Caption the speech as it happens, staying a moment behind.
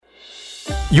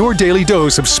your daily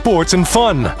dose of sports and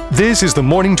fun. This is the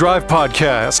Morning Drive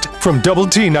Podcast from Double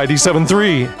T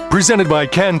 97.3, presented by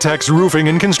Cantex Roofing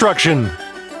and Construction.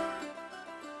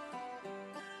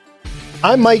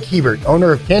 I'm Mike Hebert,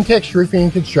 owner of Cantex Roofing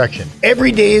and Construction.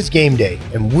 Every day is game day,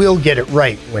 and we'll get it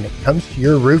right when it comes to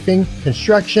your roofing,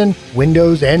 construction,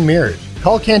 windows, and mirrors.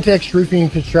 Call Cantex Roofing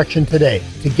and Construction today.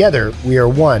 Together, we are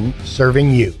one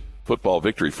serving you. Football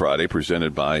Victory Friday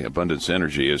presented by Abundance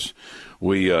Energy as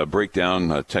we break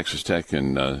down Texas Tech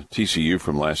and TCU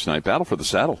from last night. Battle for the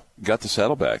saddle. Got the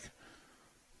saddle back.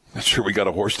 Not sure we got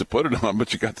a horse to put it on,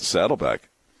 but you got the saddle back.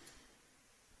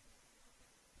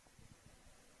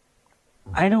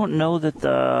 I don't know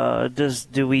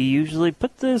that do we usually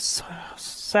put this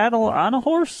saddle on a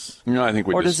horse? No, I think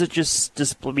we. Or does it just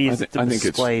be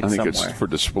displayed somewhere? I think it's for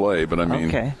display, but I mean,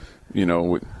 okay. You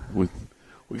know, we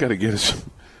got to get us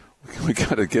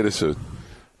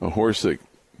a horse that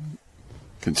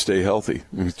can stay healthy.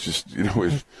 It's just, you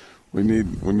know, we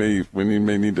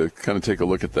may need to kind of take a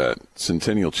look at that.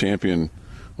 Centennial Champion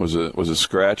was a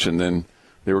scratch, and then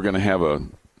they were going to have a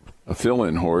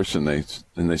fill-in horse, and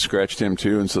they scratched him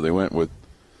too, and so they went with,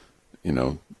 you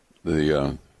know,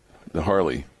 the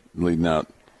Harley leading out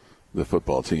the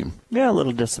football team. Yeah, a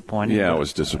little disappointing. Yeah, it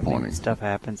was disappointing. I mean, stuff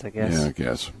happens, I guess. Yeah, I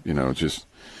guess. You know, just.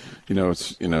 You know,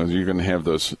 you're going to have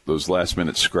those last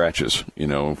minute scratches, you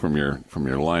know, from your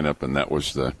lineup, and that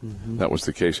was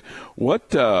the case.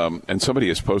 What and somebody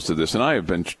has posted this, and I have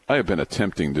been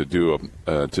attempting to do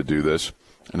this,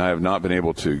 and I have not been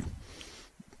able to,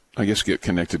 I guess, get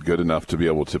connected good enough to be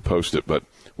able to post it. But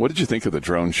what did you think of the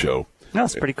drone show?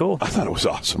 That's pretty cool. I thought it was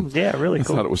awesome. Yeah, really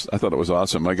cool. I thought it was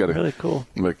awesome. I got really cool.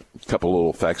 A couple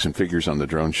little facts and figures on the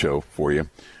drone show for you.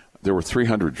 There were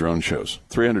 300 drone shows,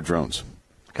 300 drones.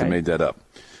 Okay. They made that up.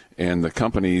 And the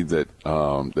company that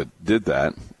did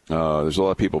that, there's a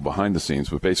lot of people behind the scenes,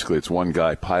 but basically it's one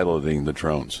guy piloting the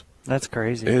drones. That's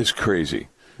crazy. It is crazy.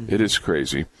 Mm-hmm. It is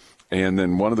crazy. And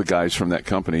then one of the guys from that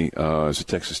company is a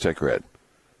Texas Tech grad.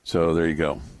 So there you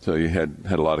go. So you had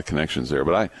a lot of connections there.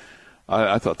 But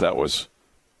I thought that was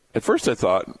 – at first I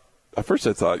thought,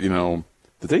 you know,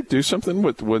 did they do something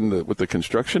with the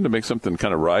construction to make something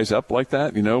kind of rise up like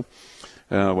that, you know?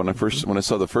 When I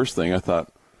saw the first thing, I thought,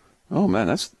 oh man,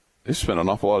 they spent an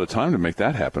awful lot of time to make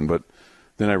that happen. But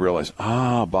then I realized,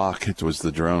 Bach, it was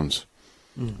the drones.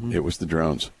 Mm-hmm. It was the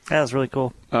drones. That was really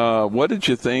cool. What did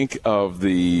you think of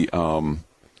the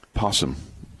possum?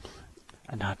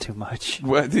 Not too much.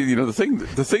 Well, you know, the thing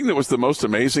that was the most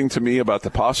amazing to me about the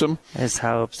possum is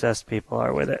how obsessed people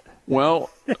are with it. Well,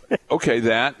 okay,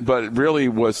 but it really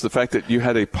was the fact that you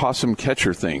had a possum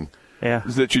catcher thing. Yeah.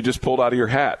 That you just pulled out of your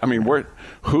hat. I mean,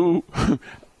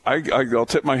 I'll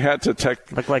tip my hat to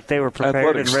Tech. Looked like they were prepared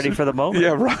athletics. And ready for the moment.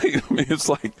 Yeah, right. I mean, it's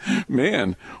like,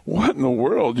 man, what in the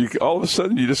world? All of a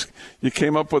sudden, you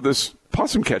came up with this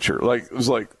possum catcher. Like, it was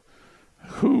like,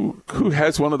 who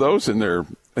has one of those in their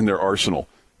arsenal?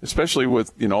 Especially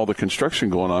with, you know, all the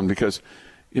construction going on, because,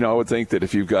 you know, I would think that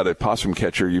if you've got a possum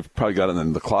catcher, you've probably got it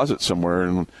in the closet somewhere,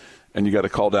 and you got to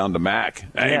call down to Mac.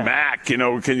 Hey, yeah. Mac, you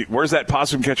know, where's that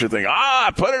possum catcher thing?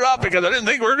 I put it up because I didn't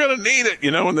think we were going to need it,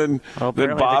 you know. And then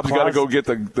Bob's got to go get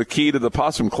the key to the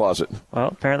possum closet. Well,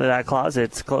 apparently that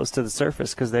closet's close to the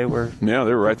surface because they were. Yeah,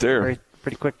 they were right there.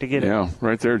 Pretty quick to get it. Yeah,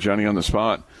 right there, Johnny on the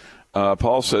spot.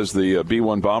 Paul says the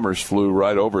B-1 bombers flew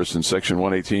right over us in Section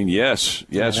 118. Yes.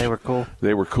 Yeah, they were cool.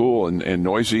 They were cool and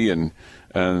noisy, and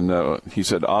he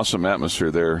said awesome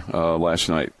atmosphere there last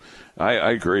night.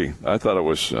 I agree. I thought it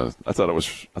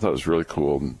was really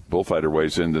cool. And Bullfighter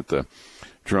weighs in that the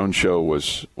drone show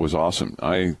was awesome.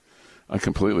 I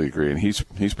completely agree. And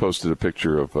he's posted a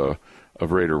picture of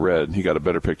Raider Red. He got a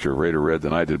better picture of Raider Red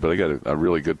than I did, but I got a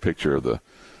really good picture of the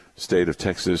state of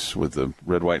Texas with the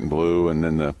red, white, and blue, and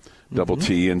then the double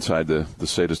T inside the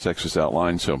state of Texas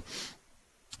outline. So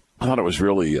I thought it was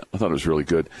really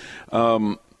good.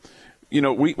 You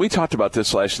know, we talked about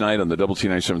this last night on the Double T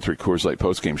 97.3 Coors Light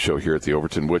postgame show here at the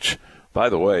Overton, which, by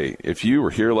the way, if you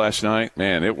were here last night,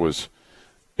 man, it was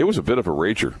a bit of a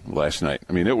rager last night.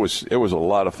 I mean, it was a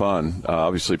lot of fun.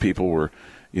 Obviously, people were,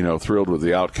 you know, thrilled with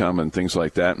the outcome and things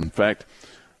like that. In fact,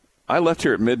 I left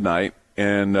here at midnight,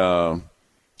 and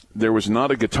there was not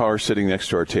a guitar sitting next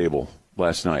to our table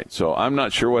last night. So I'm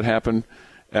not sure what happened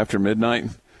after midnight,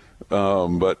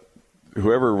 but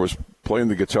whoever was playing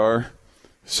the guitar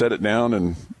set it down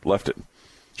and left it.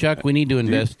 Chuck, we need to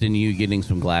invest in you getting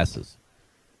some glasses.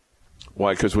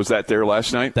 Why? Because was that there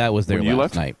last night? That was there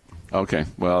last night. Okay.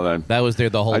 Well, then. That was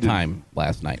there the whole time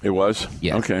last night. It was?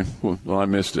 Yes. Okay. Well, I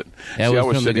missed it. That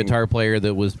was from the guitar player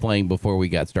that was playing before we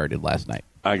got started last night.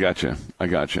 I got you.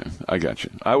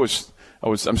 I was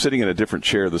I'm sitting in a different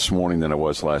chair this morning than I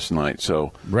was last night.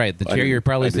 So right, the chair you're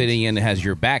probably sitting in has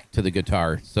your back to the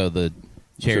guitar. So the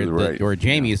chair where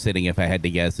Jamie is sitting, if I had to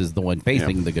guess, is the one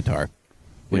facing the guitar,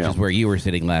 which is where you were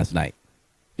sitting last night.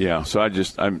 Yeah, so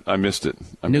I missed it.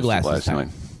 New glasses last time. night.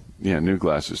 Yeah, new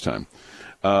glasses time.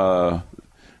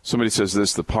 Somebody says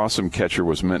the possum catcher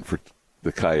was meant for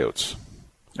the coyotes.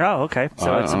 Oh, okay.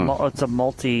 So it's a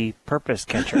multi-purpose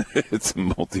catcher. It's a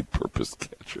multi-purpose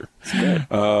catcher.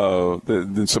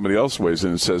 Then somebody else weighs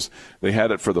in and says they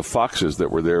had it for the foxes that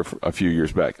were there a few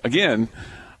years back. Again,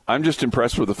 I'm just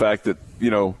impressed with the fact that,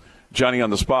 Johnny on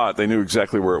the spot, they knew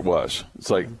exactly where it was. It's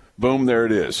like, boom, there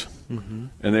it is. Mm-hmm.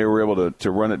 And they were able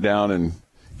to run it down and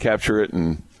capture it,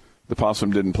 and the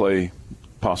possum didn't play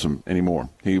possum anymore.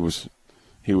 He was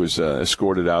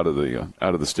escorted out of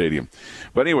the stadium.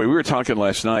 But anyway, we were talking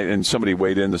last night, and somebody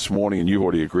weighed in this morning, and you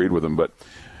already agreed with him. But,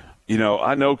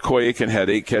 I know Coy Aiken had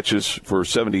 8 catches for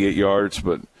 78 yards,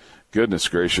 but goodness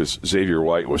gracious, Xavier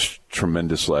White was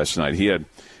tremendous last night. He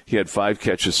had 5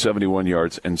 catches, 71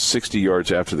 yards, and 60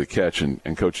 yards after the catch.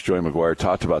 And Coach Joey McGuire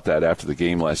talked about that after the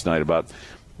game last night, about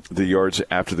the yards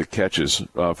after the catches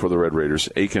for the Red Raiders.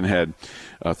 Aiken had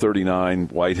 39,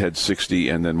 White had 60,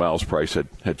 and then Miles Price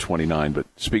had 29. But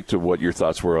speak to what your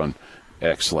thoughts were on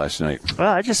X last night.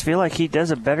 Well, I just feel like he does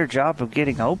a better job of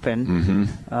getting open.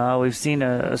 Mm-hmm. We've seen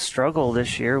a struggle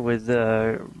this year with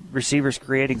receivers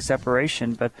creating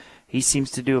separation, but he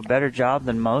seems to do a better job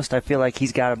than most. I feel like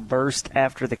he's got a burst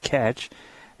after the catch,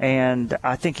 and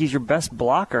I think he's your best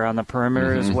blocker on the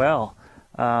perimeter as well.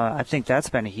 I think that's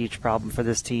been a huge problem for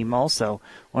this team also.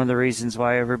 One of the reasons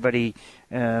why everybody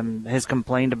has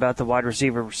complained about the wide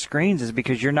receiver screens is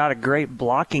because you're not a great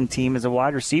blocking team as a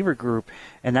wide receiver group,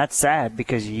 and that's sad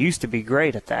because you used to be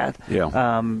great at that.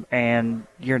 Yeah. And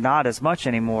you're not as much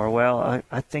anymore. Well,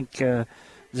 I think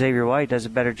Xavier White does a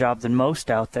better job than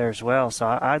most out there as well, so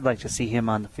I'd like to see him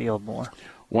on the field more.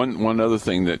 One other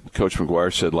thing that Coach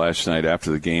McGuire said last night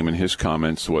after the game in his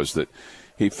comments was that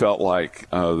he felt like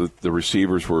the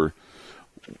receivers were,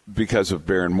 because of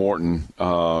Baron Morton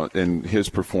and his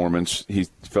performance, he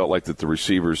felt like that the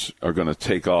receivers are going to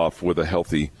take off with a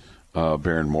healthy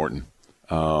Baron Morton.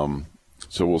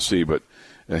 So we'll see. But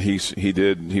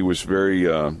he was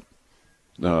very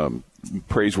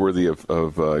praiseworthy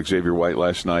of Xavier White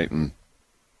last night and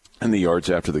the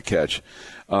yards after the catch.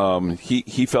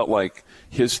 He felt like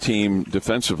his team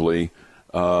defensively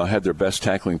had their best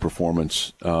tackling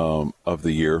performance of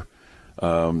the year.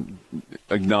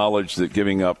 Acknowledged that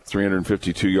giving up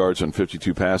 352 yards on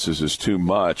 52 passes is too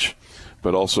much,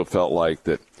 but also felt like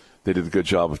that they did a good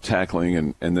job of tackling,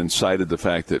 and then cited the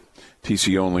fact that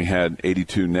TCU only had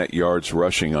 82 net yards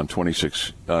rushing on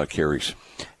 26 carries.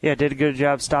 Yeah, did a good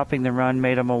job stopping the run,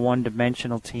 made them a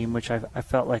one-dimensional team, which I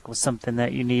felt like was something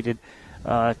that you needed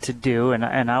to do,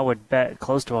 and I would bet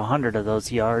close to 100 of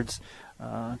those yards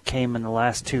came in the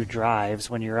last 2 drives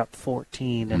when you're up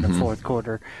 14 in the fourth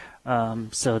quarter.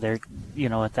 So they're,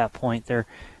 at that point, they're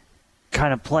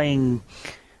kind of playing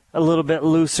a little bit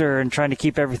looser and trying to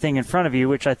keep everything in front of you,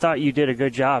 which I thought you did a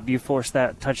good job. You forced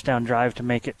that touchdown drive to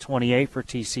make it 28 for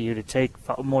TCU to take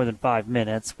more than 5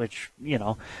 minutes, which, you'd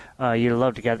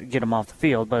love to get them off the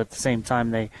field, but at the same time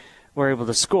they were able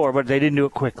to score, but they didn't do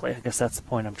it quickly. I guess that's the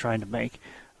point I'm trying to make.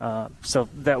 So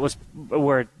that was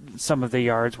where some of the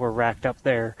yards were racked up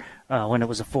there when it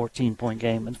was a 14-point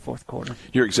game in the fourth quarter.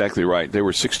 You're exactly right. They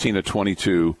were 16 of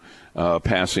 22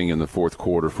 passing in the fourth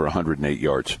quarter for 108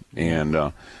 yards.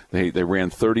 And they ran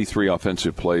 33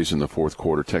 offensive plays in the fourth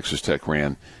quarter. Texas Tech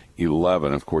ran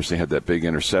 11. Of course, they had that big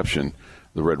interception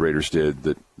the Red Raiders did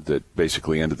that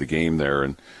basically ended the game there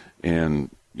and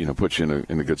put you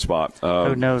in a good spot.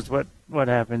 Who knows what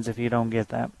happens if you don't get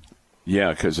that?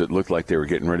 Yeah, because it looked like they were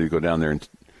getting ready to go down there and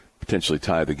potentially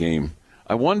tie the game.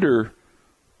 I wonder.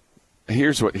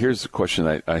 Here's the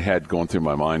question I had going through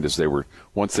my mind as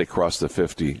once they crossed the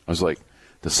 50. I was like,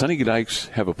 does Sonny Dykes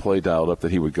have a play dialed up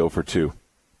that he would go for 2?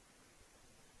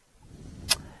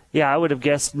 Yeah, I would have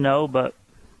guessed no, but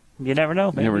you never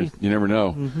know. Maybe. You never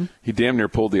know. Mm-hmm. He damn near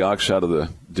pulled the ox out of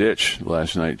the ditch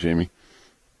last night, Jamie,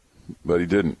 but he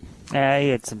didn't. Yeah, he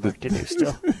had some work to do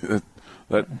still.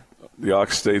 The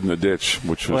ox stayed in the ditch,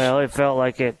 which was... Well, it felt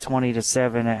like at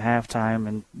 20-7 at halftime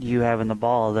and you having the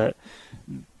ball that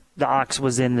the ox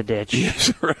was in the ditch.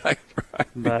 Yes, right.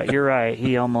 But you're right.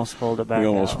 He almost pulled it back out. He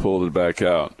almost pulled it back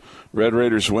out. Red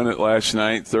Raiders win it last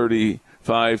night,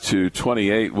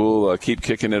 35-28. We'll keep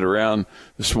kicking it around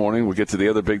this morning. We'll get to the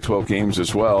other Big 12 games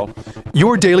as well.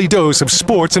 Your daily dose of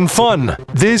sports and fun.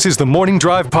 This is the Morning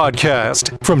Drive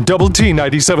Podcast from Double T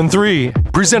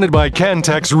 97.3, presented by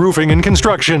Cantex Roofing and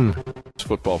Construction.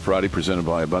 Football Friday presented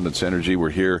by Abundance Energy. We're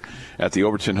here at the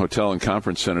Overton Hotel and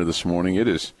Conference Center this morning. It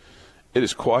is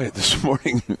quiet this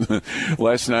morning.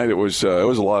 Last night it was a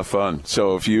lot of fun.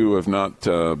 So if you have not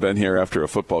been here after a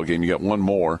football game, you got one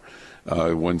more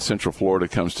when Central Florida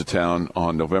comes to town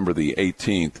on November the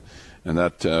 18th. And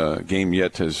that game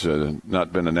yet has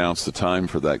not been announced, the time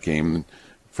for that game. In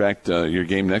fact, your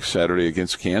game next Saturday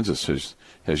against Kansas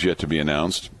has yet to be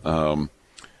announced. And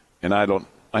I don't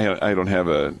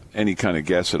have any kind of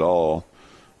guess at all.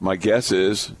 My guess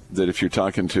is that if you're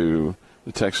talking to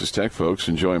the Texas Tech folks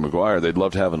and Joey McGuire, they'd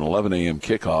love to have an 11 a.m.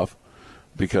 kickoff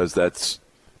because that's,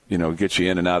 gets you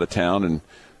in and out of town and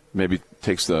maybe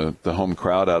takes the home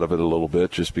crowd out of it a little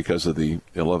bit just because of the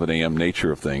 11 a.m.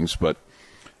 nature of things. But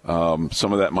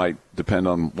some of that might depend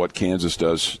on what Kansas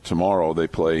does tomorrow. They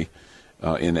play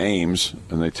in Ames,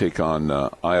 and they take on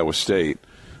Iowa State.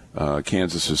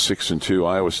 Kansas is 6-2.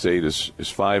 Iowa State is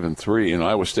 5-3, and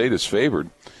Iowa State is favored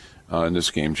in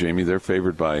this game. Jamie, they're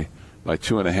favored by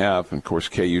 2.5, and of course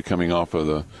KU coming off of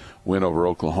the win over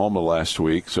Oklahoma last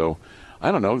week. So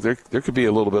I don't know. There could be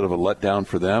a little bit of a letdown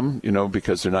for them,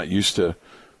 because they're not used to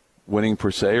winning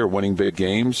per se or winning big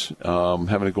games,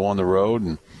 having to go on the road.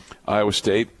 And Iowa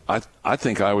State, I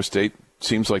think Iowa State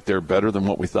seems like they're better than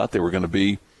what we thought they were going to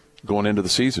be going into the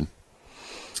season.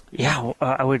 Yeah,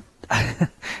 I would.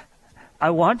 I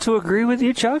want to agree with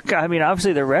you, Chuck. I mean,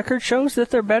 obviously the record shows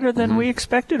that they're better than we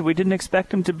expected. We didn't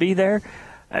expect them to be there.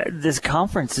 This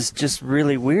conference is just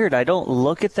really weird. I don't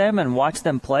look at them and watch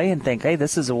them play and think, hey,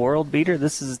 this is a world beater.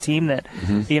 This is a team that,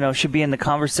 should be in the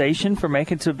conversation for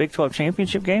making it to a Big 12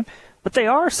 championship game. But they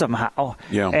are somehow.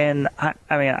 Yeah. And,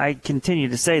 I continue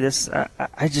to say this.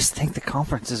 I just think the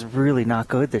conference is really not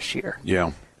good this year.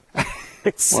 Yeah.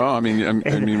 When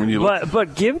you look,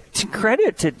 but give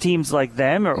credit to teams like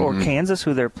them or Kansas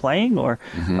who they're playing or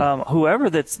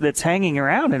whoever that's hanging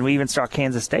around. And we even saw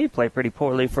Kansas State play pretty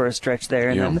poorly for a stretch there,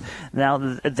 and then now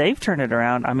they've turned it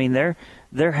around. I mean,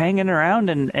 they're hanging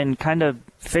around and kind of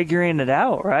figuring it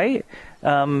out, right?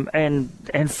 And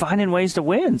finding ways to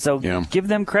win. So give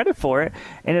them credit for it,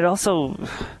 and it also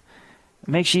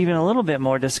makes you even a little bit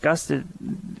more disgusted,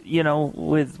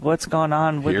 with what's gone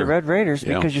on with the Red Raiders,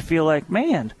 because you feel like,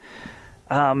 man,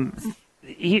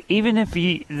 even if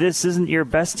this isn't your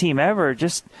best team ever,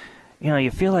 just,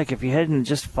 you feel like if you hadn't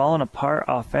just fallen apart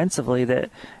offensively,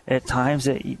 that at times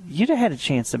that you'd have had a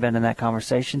chance to been in that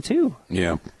conversation too.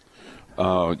 Yeah.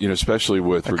 Especially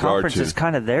with the regard conference to, is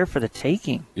kind of there for the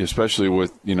taking. Especially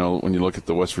with, when you look at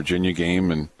the West Virginia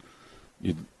game, and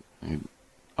you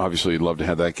obviously you'd love to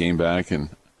have that game back, and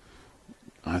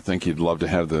I think you'd love to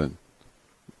have the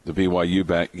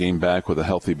BYU game back with a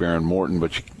healthy Baron Morton,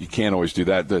 but you can't always do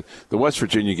that. The West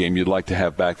Virginia game you'd like to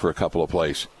have back for a couple of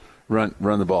plays. Run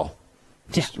the ball.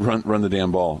 Just run the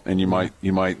damn ball, and you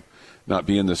might not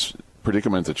be in this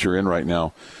predicament that you're in right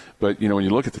now. But, when you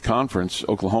look at the conference,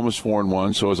 Oklahoma's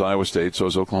 4-1, so is Iowa State, so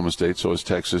is Oklahoma State, so is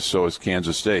Texas, so is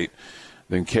Kansas State.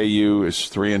 Then KU is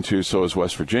 3-2, so is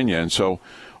West Virginia. And so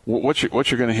what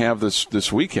you're going to have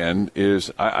this weekend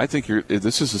is, I think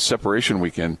this is a separation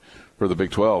weekend for the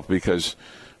Big 12, because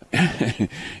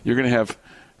you're going to have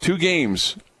two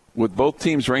games with both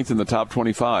teams ranked in the top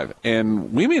 25.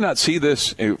 And we may not see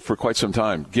this for quite some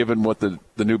time, given what the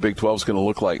new Big 12 is going to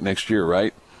look like next year,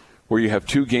 right? Where you have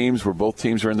two games where both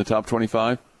teams are in the top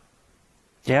 25?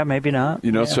 Yeah, maybe not.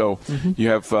 So you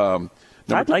have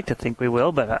I'd like to think we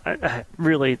will, but I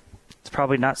really, it's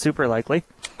probably not super likely.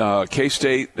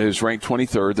 K-State is ranked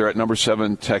 23rd. They're at number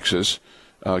 7, Texas.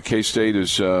 K-State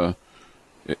is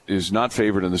not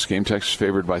favored in this game. Texas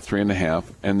favored by 3.5.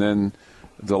 And then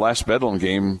the last Bedlam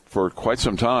game for quite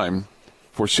some time,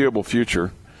 foreseeable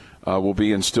future, will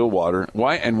be in Stillwater.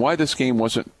 Why this game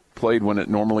wasn't played when it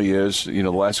normally is, the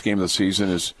last game of the season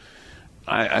is,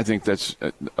 I think that's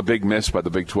a big miss by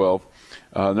the Big 12.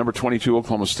 Number 22,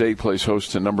 Oklahoma State, plays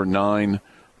host to number 9,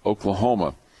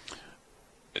 Oklahoma.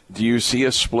 Do you see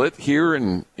a split here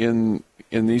in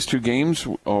these two games,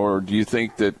 or do you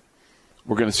think that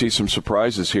we're going to see some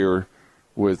surprises here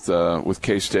with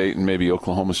K-State and maybe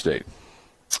Oklahoma State?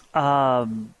 What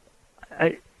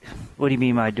do you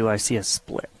mean by do I see a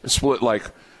split? A split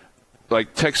like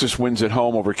Texas wins at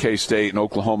home over K-State and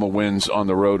Oklahoma wins on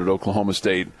the road at Oklahoma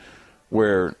State,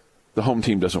 where the home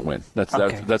team doesn't win.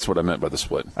 That's what I meant by the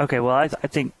split. Okay, well, I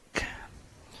think,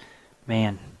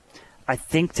 I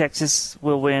think Texas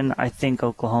will win. I think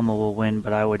Oklahoma will win,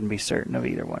 but I wouldn't be certain of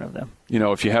either one of them.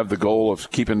 If you have the goal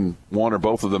of keeping one or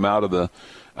both of them out of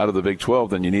the Big 12,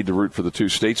 then you need to root for the two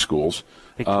state schools.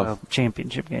 Big 12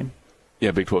 championship game.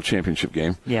 Yeah, Big 12 championship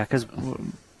game. Yeah, because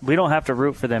we don't have to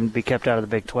root for them to be kept out of the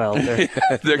Big 12.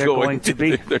 They're going to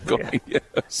be. They're going,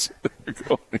 yes. They're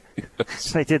going,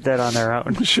 yes. They did that on their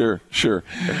own. Sure.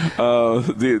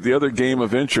 The other game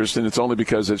of interest, and it's only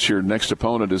because it's your next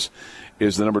opponent,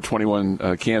 is the number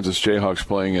 21 Kansas Jayhawks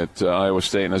playing at Iowa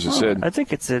State. And as I said, I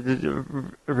think it's a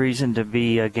reason to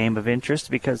be a game of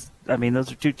interest because, I mean,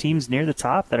 those are two teams near the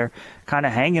top that are kind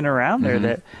of hanging around there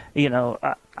that,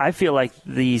 I feel like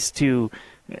these two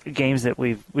games that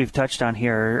we've touched on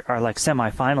here are like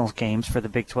semifinals games for the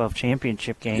Big 12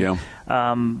 championship game.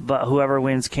 Yeah. But whoever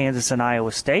wins Kansas and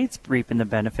Iowa State's reaping the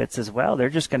benefits as well.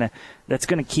 That's gonna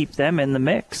keep them in the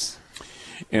mix.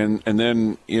 And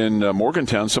then in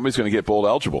Morgantown, somebody's going to get bowl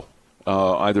eligible,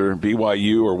 either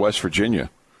BYU or West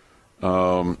Virginia.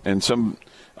 And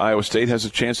Iowa State has a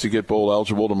chance to get bowl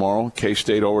eligible tomorrow.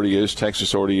 K-State already is.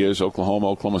 Texas already is.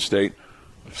 Oklahoma State.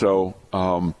 So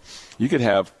you could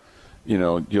have,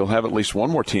 you'll have at least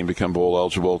one more team become bowl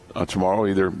eligible tomorrow,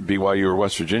 either BYU or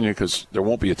West Virginia, because there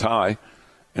won't be a tie,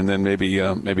 and then maybe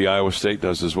Iowa State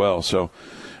does as well. So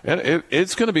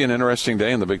it's going to be an interesting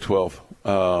day in the Big 12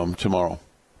 tomorrow.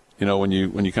 When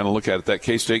you kind of look at it, that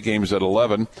K-State game is at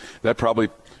 11. That probably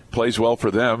plays well for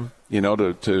them,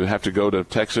 to have to go to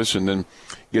Texas and then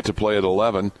get to play at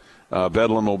 11.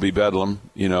 Bedlam will be Bedlam,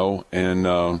 and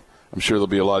I'm sure there'll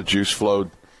be a lot of juice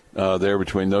flowed there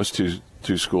between those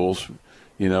two schools,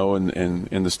 and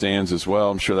in the stands as well.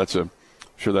 I'm sure that's a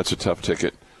tough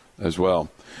ticket as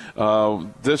well.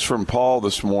 This from Paul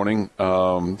this morning.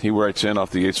 He writes in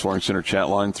off the Yates Flooring Center chat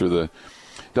line through the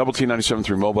Double T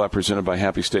 97.3 mobile app presented by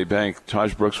Happy State Bank.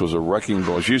 Taj Brooks was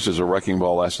used as a wrecking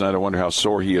ball last night. I wonder how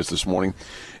sore he is this morning.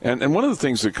 And one of the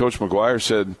things that Coach McGuire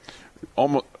said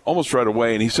almost right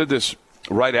away, and he said this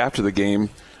right after the game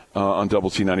on Double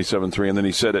T 97.3, and then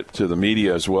he said it to the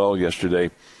media as well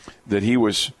yesterday, that he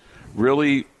was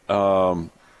really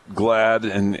glad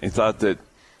and thought that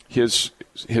his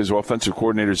offensive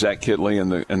coordinator, Zach Kitley,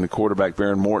 and the quarterback,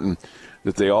 Baron Morton,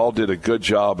 that they all did a good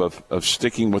job of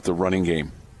sticking with the running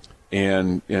game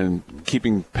and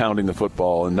keeping pounding the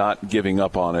football and not giving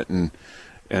up on it.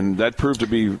 And that proved to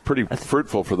be pretty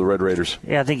fruitful for the Red Raiders.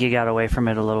 Yeah, I think you got away from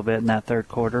it a little bit in that third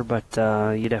quarter, but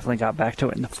you definitely got back to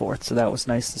it in the fourth, so that was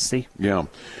nice to see. Yeah.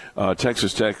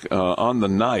 Texas Tech on the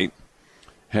night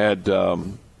had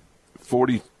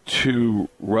 42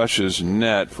 rushes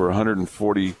net for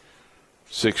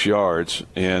 146 yards,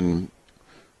 and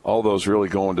all those really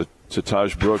going to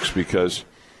Taj Brooks because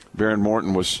Baron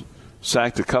Morton was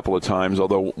sacked a couple of times,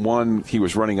 although one he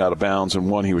was running out of bounds and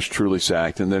one he was truly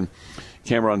sacked. And then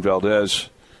Cameron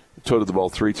Valdez toted the ball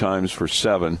 3 times for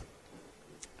 7.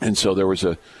 And so there was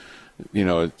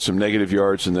some negative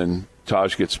yards, and then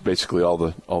Taj gets basically all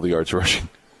the yards rushing.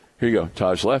 Here you go.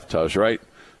 Taj left, Taj right,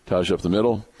 Taj up the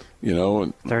middle,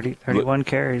 and 31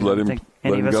 carries. I don't think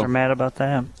any of us are mad about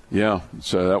that. Yeah.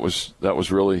 So that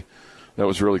was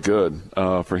really good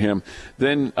for him.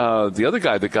 Then the other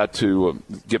guy that got to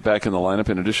get back in the lineup,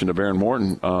 in addition to Baron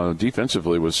Morton,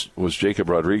 defensively was Jacob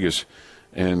Rodriguez.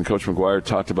 And Coach McGuire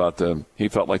talked about he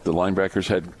felt like the linebackers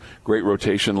had great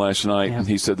rotation last night. Yeah. And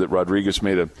he said that Rodriguez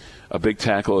made a big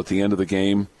tackle at the end of the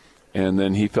game. And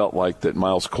then he felt like that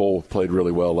Miles Cole played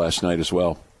really well last night as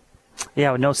well.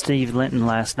 Yeah, with no Steve Linton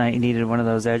last night, he needed one of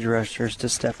those edge rushers to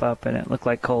step up, and it looked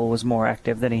like Cole was more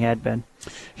active than he had been.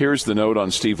 Here's the note on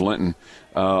Steve Linton.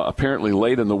 Apparently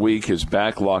late in the week, his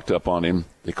back locked up on him.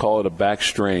 They call it a back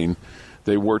strain.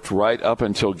 They worked right up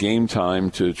until game time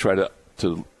to try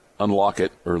to unlock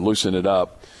it or loosen it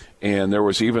up. And there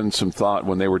was even some thought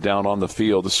when they were down on the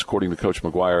field, this is according to Coach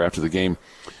McGuire after the game,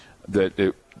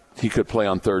 that he could play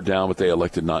on third down, but they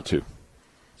elected not to.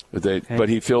 But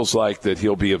he feels like that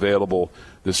he'll be available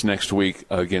this next week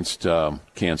against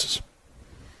Kansas.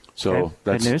 So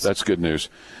that's good news.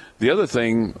 The other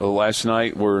thing last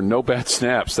night were no bad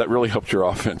snaps. That really helped your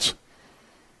offense.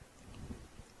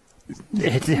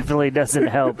 It definitely doesn't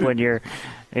help when you're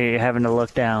having to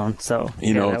look down. So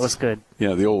that was good.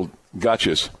 Yeah, the old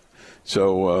gotchas.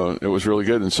 So it was really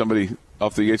good. And somebody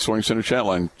off the Yates Flooring Center chat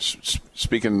line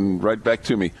speaking right back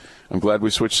to me. I'm glad we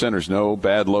switched centers. No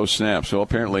bad low snaps. So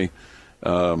apparently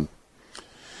Rusty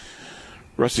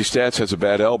Stats has a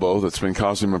bad elbow that's been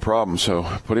causing him a problem. So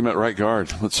put him at right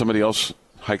guard. Let somebody else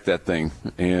hike that thing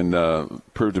and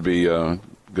prove to be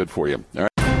good for you. All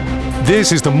right.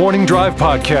 This is the Morning Drive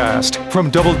Podcast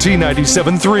from Double T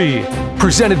 97.3,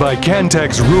 presented by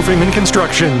Cantex Roofing and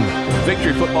Construction.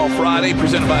 Victory Football Friday,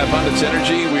 presented by Abundance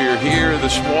Energy. We are here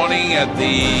this morning at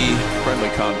the friendly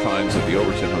confines of the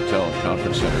Overton Hotel and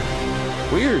Conference Center.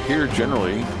 We are here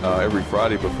generally every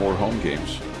Friday before home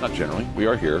games. Not generally. We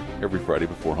are here every Friday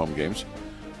before home games.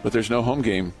 But there's no home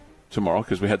game tomorrow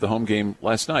because we had the home game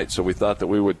last night. So we thought that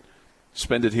we would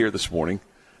spend it here this morning,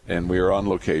 and we are on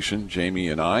location, Jamie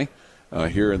and I,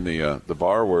 here in the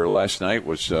bar where last night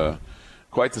was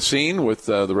quite the scene with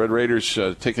the Red Raiders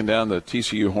taking down the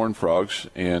TCU Horned Frogs,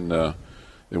 and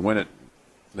they win it.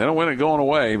 They don't win it going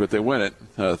away, but they win it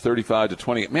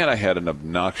 35-20. Man, I had an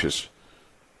obnoxious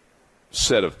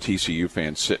set of TCU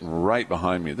fans sitting right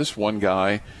behind me. This one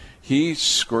guy, he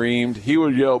screamed. He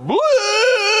would yell,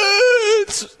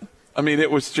 "Blitz!" I mean, it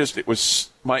was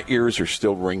my ears are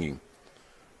still ringing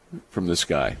from this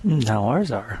guy. Now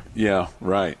ours are. Yeah,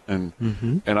 right. And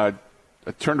I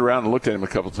turned around and looked at him a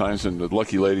couple times, and the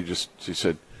lucky lady she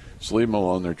said, "Just leave them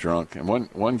alone. They're drunk." And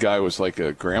one guy was like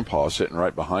a grandpa sitting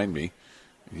right behind me.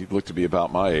 He looked to be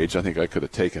about my age. I think I could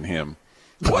have taken him.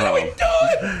 What are we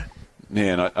doing?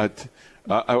 Man,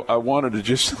 I wanted to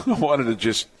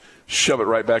just shove it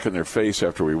right back in their face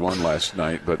after we won last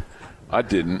night, but I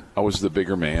didn't. I was the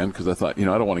bigger man because I thought, I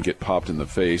don't want to get popped in the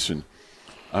face, and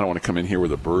I don't want to come in here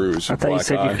with a bruise. I thought you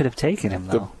said you could have taken him,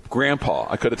 though. The grandpa.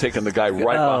 I could have taken the guy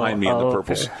right behind me in the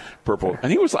purple.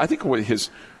 And he was, I think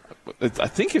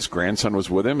his grandson was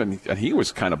with him, and he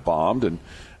was kind of bombed, and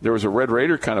there was a Red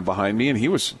Raider kind of behind me, and he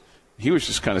was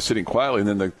just kind of sitting quietly,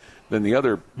 and then the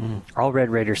other all Red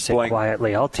Raiders sit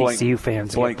quietly. All TCU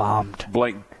fans get bombed.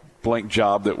 Blank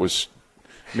job that was.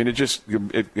 I mean,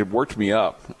 it worked me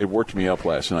up. It worked me up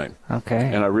last night.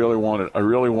 Okay. And I really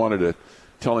wanted to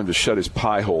tell him to shut his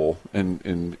pie hole,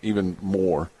 and even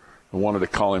more. I wanted to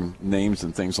call him names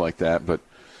and things like that, but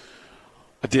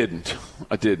I didn't.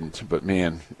 But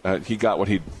man, he got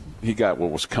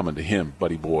what was coming to him,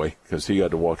 buddy boy, because he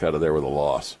had to walk out of there with a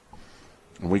loss.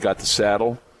 And we got the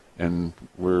saddle, and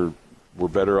we're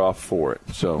better off for it.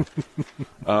 So,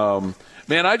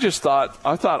 man, I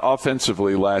thought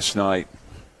offensively last night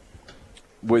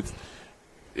with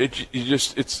it,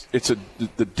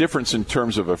 the difference in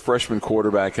terms of a freshman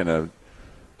quarterback and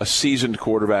a seasoned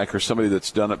quarterback or somebody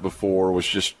that's done it before was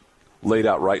just laid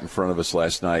out right in front of us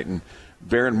last night. And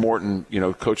Baron Morton,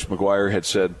 Coach McGuire had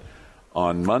said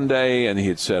on Monday, and he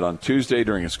had said on Tuesday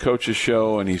during his coach's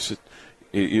show, and he said,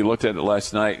 you looked at it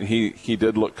last night, and he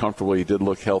did look comfortable. He did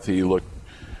look healthy. He looked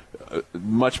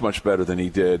much, much better than he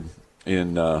did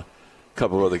in a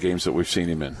couple of other games that we've seen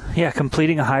him in. Yeah,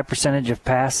 completing a high percentage of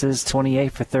passes,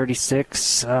 28 for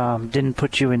 36. Didn't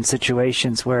put you in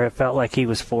situations where it felt like he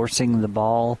was forcing the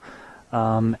ball.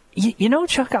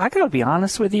 Chuck, I got to be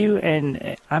honest with you,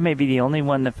 and I may be the only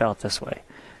one that felt this way.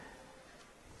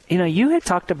 You had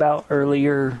talked about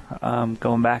earlier,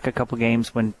 going back a couple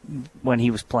games when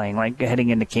he was playing, like heading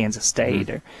into Kansas State,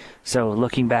 or so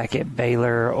looking back at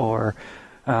Baylor or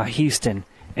Houston,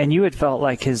 and you had felt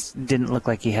like his didn't look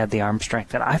like he had the arm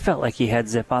strength, and I felt like he had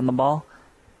zip on the ball.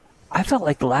 I felt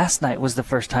like last night was the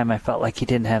first time I felt like he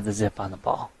didn't have the zip on the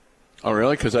ball. Oh,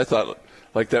 really? Because I thought,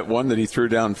 like that one that he threw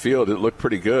downfield, it looked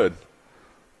pretty good.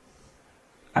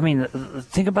 I mean,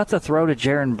 think about the throw to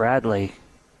Jaron Bradley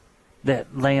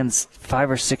that lands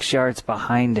 5 or 6 yards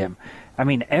behind him. I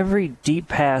mean, every deep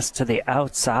pass to the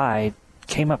outside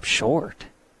came up short,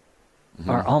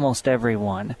 or almost every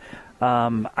one.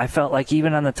 I felt like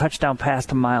even on the touchdown pass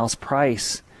to Miles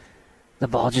Price, the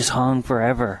ball just hung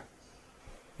forever.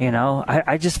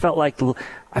 I just felt like it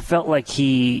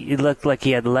looked like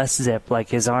he had less zip, like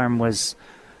his arm was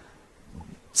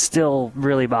still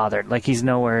really bothered, like he's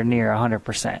nowhere near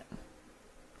 100%.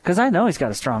 Because I know he's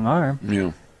got a strong arm.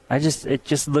 Yeah. It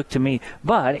just looked to me,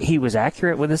 but he was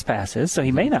accurate with his passes, so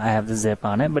he may not have the zip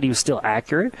on it, but he was still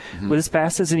accurate with his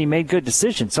passes, and he made good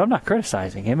decisions. So I'm not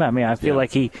criticizing him. I mean, I feel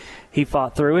like he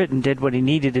fought through it and did what he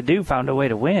needed to do, found a way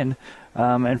to win,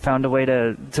 and found a way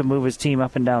to move his team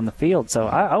up and down the field. So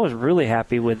I was really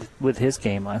happy with his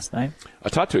game last night. I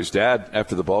talked to his dad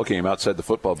after the ball game outside the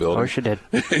football building. Of course you did.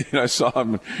 I saw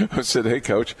him. I said, "Hey,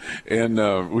 Coach," and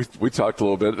we talked a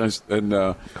little bit. And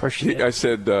of course you did. I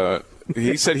said.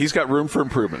 He said he's got room for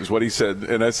improvement, is what he said.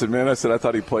 And I said, man, I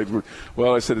thought he played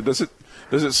well. I said, does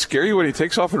it scare you when he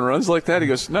takes off and runs like that? He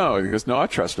goes, no. I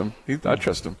trust him. I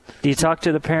trust him. Do you talk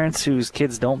to the parents whose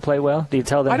kids don't play well? Do you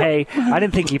tell them, hey, I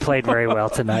didn't think he played very well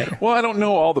tonight? Well, I don't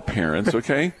know all the parents,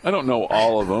 okay? I don't know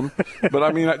all of them. But,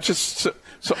 I mean, I've just been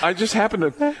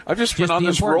on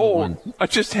this roll. I've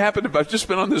just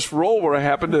been on this roll where I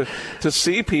happen to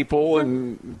see people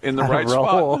in the right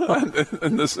spot.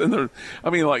 I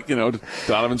mean,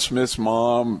 Donovan Smith's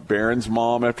mom, Barron's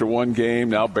mom after one game,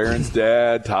 now Barron's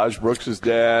dad, Taj Brooks'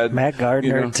 dad, Matt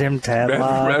Gardner, Tim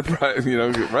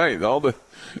Tadlock. Right, all the.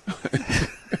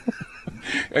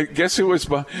 Guess who was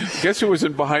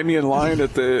behind me in line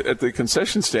at the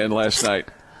concession stand last night?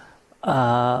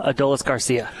 Adolis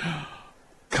Garcia.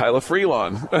 Kyla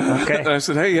Freelon. Okay. And I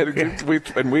said, hey,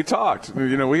 we talked.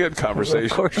 We had conversation.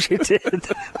 Of course you did.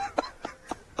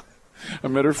 I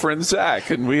met her friend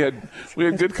Zach, and we had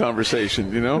good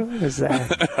conversation. Zach.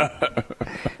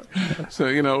 So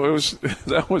that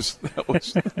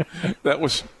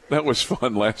was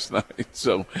fun last night.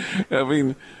 So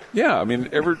I'm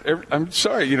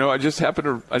sorry. I just happen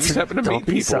to meet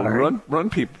people,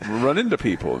 run into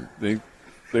people. They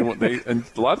and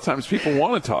a lot of times people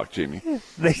want to talk, Jamie.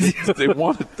 They do. They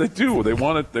want to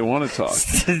talk.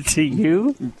 To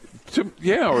you? For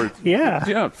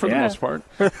the most part.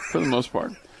 For the most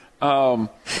part. One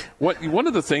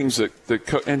of the things that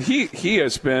and he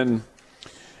has been.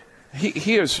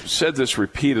 He has said this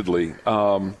repeatedly,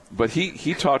 but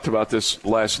he talked about this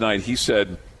last night. He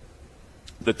said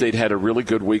that they'd had a really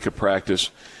good week of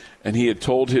practice, and he had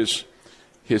told his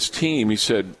team. He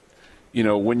said,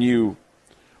 when you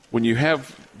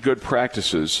have good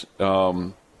practices,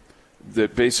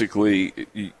 that basically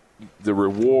the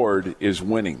reward is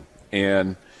winning.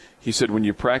 And he said, when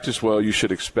you practice well, you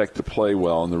should expect to play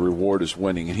well, and the reward is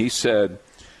winning. And he said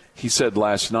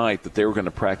last night that they were going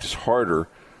to practice harder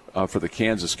for the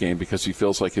Kansas game because he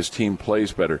feels like his team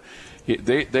plays better.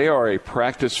 They are a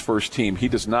practice-first team. He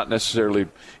does not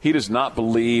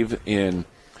believe in,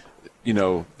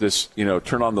 this,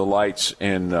 turn on the lights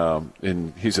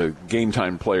and he's a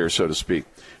game-time player, so to speak.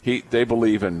 They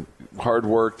believe in hard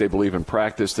work. They believe in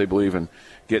practice. They believe in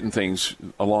getting things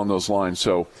along those lines.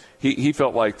 So he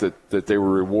felt like that they were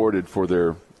rewarded for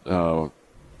their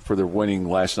winning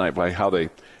last night by how they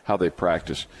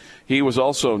practice. He was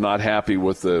also not happy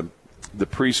with the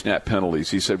pre-snap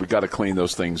penalties. He said, we got to clean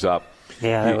those things up.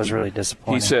 Yeah, that was really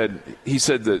disappointing. He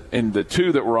said that in the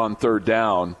two that were on third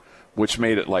down, which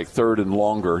made it like third and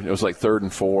longer, it was like 3rd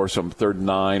and 4, some 3rd and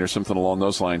 9 or something along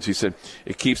those lines. He said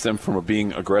it keeps them from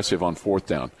being aggressive on 4th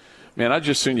down. Man, I'd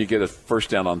just soon you get a first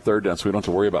down on 3rd down so we don't have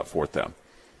to worry about 4th down.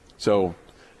 So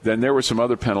then there were some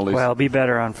other penalties. Well, be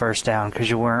better on first down because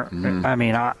you weren't. Mm-hmm. I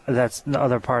mean, that's the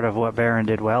other part of what Barron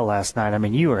did well last night. I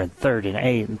mean, you were in 3rd and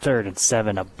 8 and 3rd and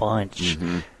 7 a bunch,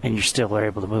 and you still were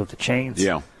able to move the chains.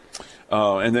 Yeah.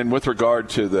 And then with regard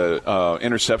to the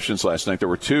interceptions last night, there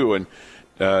were 2, and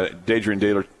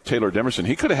Dadrian Taylor Demerson,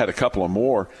 he could have had a couple of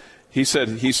more. He said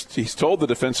he's told the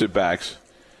defensive backs,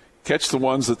 catch the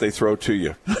ones that they throw to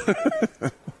you.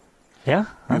 Yeah.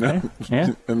 Okay.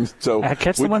 Yeah. And so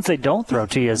catch the ones they don't throw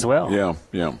to you as well. Yeah.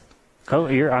 Yeah. Oh,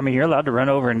 you're allowed to run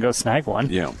over and go snag one.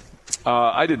 Yeah.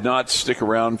 I did not stick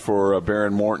around for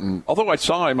Baron Morton. Although I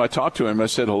saw him, I talked to him, I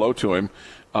said hello to him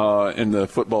in the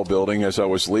football building as I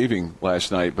was leaving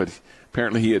last night. But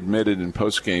apparently he admitted in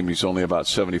postgame he's only about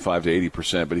 75 to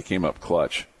 80%, but he came up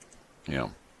clutch. Yeah.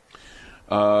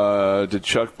 Did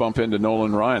Chuck bump into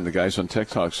Nolan Ryan? The guys on Tech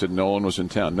Talk said Nolan was in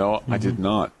town. No, I did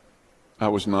not. I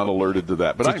was not alerted to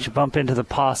that. But did you bump into the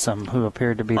possum, who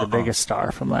appeared to be the biggest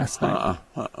star from last night?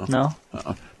 No?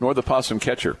 Nor the possum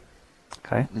catcher.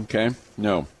 Okay?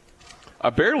 No. I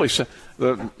barely saw.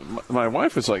 My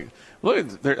wife was like, look,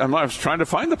 I was trying to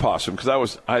find the possum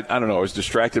because I don't know, I was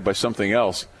distracted by something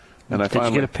else. And did you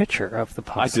get a picture of the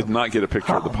possum? I did not get a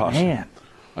picture of the possum. Man.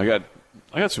 I got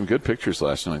some good pictures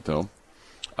last night, though.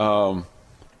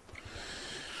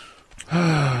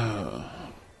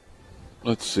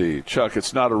 Let's see. Chuck,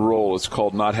 it's not a role. It's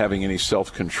called not having any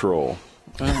self-control.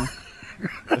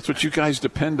 That's what you guys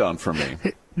depend on from me.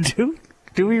 Do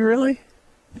we really?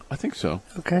 I think so.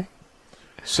 Okay.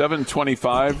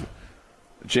 7:25.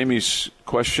 Jamie's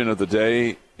question of the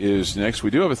day is next. We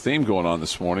do have a theme going on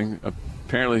this morning.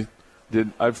 Apparently,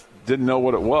 I didn't know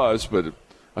what it was, but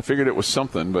I figured it was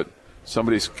something. But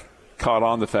somebody's caught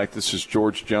on the fact this is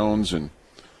George Jones and,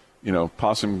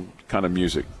 possum kind of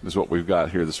music is what we've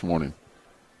got here this morning.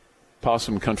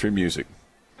 Possum country music.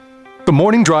 The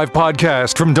Morning Drive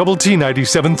podcast from Double T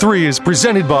 97.3 is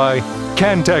presented by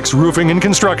Cantex Roofing and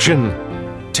Construction.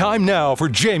 Time now for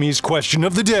Jamie's question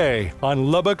of the day on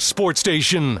Lubbock Sports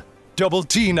Station, Double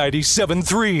T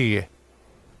 97.3.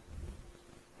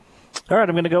 All right,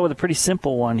 I'm going to go with a pretty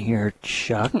simple one here,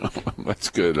 Chuck. That's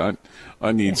good.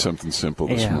 I need something simple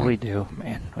this morning. Yeah, we do,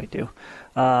 man. We do.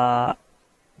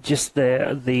 Just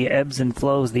the ebbs and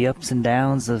flows, the ups and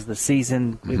downs of the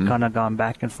season. We've kind of gone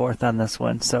back and forth on this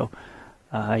one. So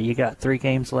you got 3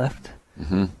 games left.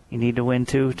 You need to win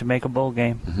 2 to make a bowl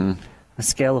game. A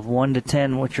scale of 1 to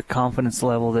 10, what's your confidence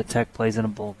level that Tech plays in a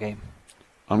bowl game?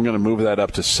 I'm going to move that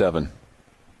up to 7.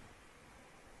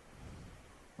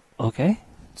 Okay.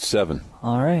 7.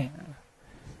 All right.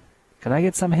 Can I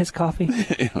get some of his coffee?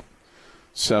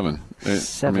 7.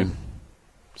 7.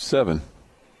 7.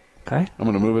 Okay. I'm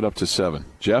going to move it up to 7.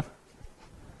 Jeff?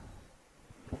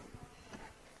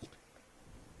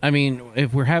 I mean,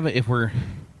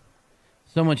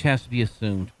 so much has to be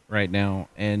assumed right now,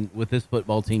 and with this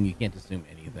football team, you can't assume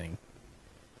anything.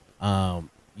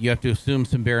 You have to assume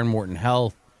some Baron Morton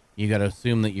health. You got to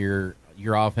assume that your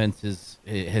offense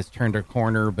has turned a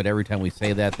corner, but every time we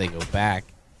say that, they go back.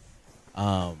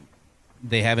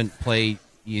 They haven't played.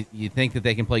 You think that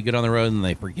they can play good on the road, and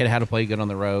they forget how to play good on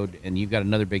the road. And you've got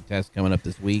another big test coming up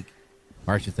this week,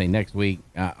 or I should say next week.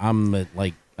 I'm at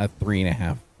like a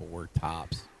 3.5, 4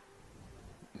 tops.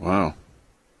 Wow.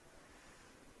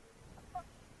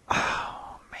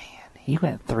 Oh man, he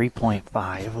went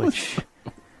 3.5, which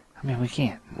I mean we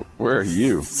can't. Where are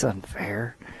you? It's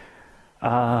unfair.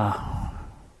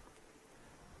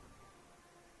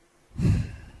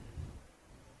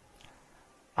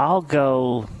 I'll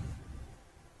go.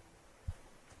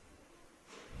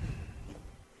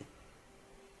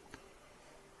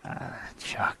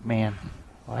 Chuck, man,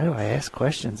 why do I ask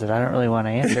questions that I don't really want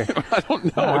to answer? I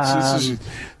don't know.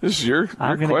 This is your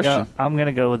question. I'm going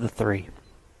to go with the 3.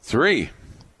 3.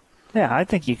 Yeah, I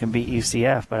think you can beat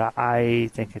UCF, but I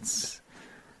think it's.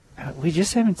 We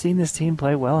just haven't seen this team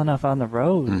play well enough on the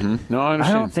road. Mm-hmm. No, I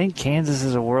understand. I don't think Kansas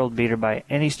is a world beater by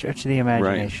any stretch of the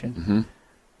imagination.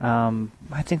 Right. Mm-hmm.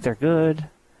 I think they're good.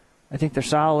 I think they're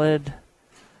solid.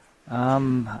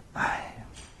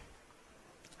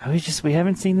 We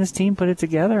haven't seen this team put it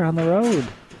together on the road,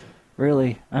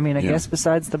 really. I mean, I guess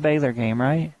besides the Baylor game,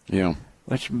 right? Yeah.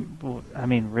 Which, I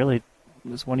mean, really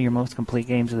was one of your most complete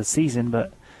games of the season,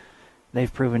 but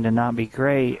they've proven to not be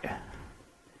great.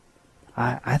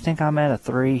 I think I'm at a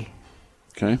 3.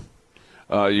 Okay.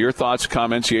 Your thoughts,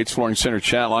 comments, Yates Flooring Center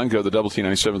chat line. Go to the Double T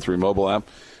 97.3 mobile app.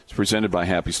 It's presented by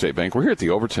Happy State Bank. We're here at the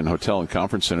Overton Hotel and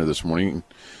Conference Center this morning.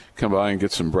 Come by and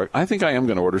get some breakfast. I think I am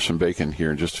going to order some bacon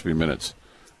here in just a few minutes.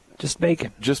 Just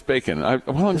bacon. Just bacon.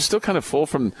 I'm still kind of full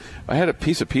from. I had a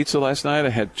piece of pizza last night. I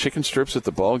had chicken strips at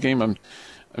the ball game. I'm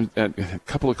at a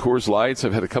couple of Coors Lights.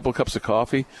 I've had a couple of cups of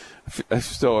coffee.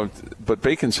 But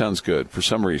bacon sounds good for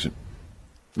some reason.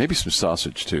 Maybe some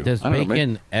sausage too. Does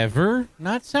bacon ever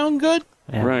not sound good?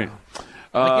 Yeah. Right.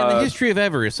 Like in the history of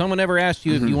ever, if someone ever asked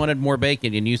you if you wanted more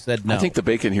bacon and you said no. I think the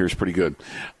bacon here is pretty good.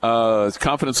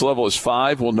 Confidence level is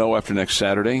 5. We'll know after next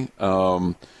Saturday.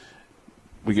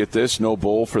 We get this, no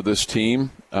bowl for this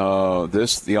team.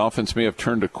 The offense may have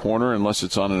turned a corner unless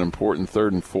it's on an important 3rd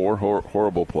and 4.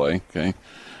 Horrible play. Okay.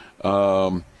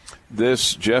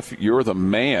 Jeff, you're the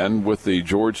man with the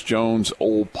George Jones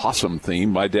Old Possum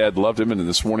theme. My dad loved him, and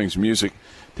this morning's music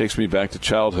takes me back to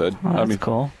childhood. Oh, that's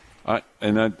cool. I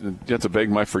have to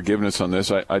beg my forgiveness on this.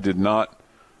 I did not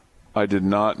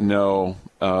know.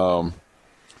 You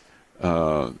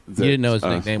didn't know his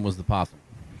nickname was the Possum.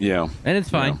 Yeah, and it's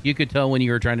fine. Yeah. You could tell when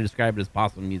you were trying to describe it as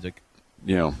possum music.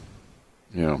 Yeah.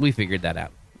 We figured that out.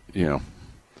 Yeah.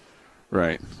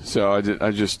 Right. So I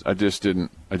just didn't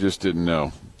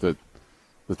know that.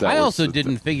 I also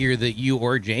didn't figure that you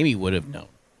or Jamie would have known,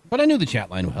 but I knew the chat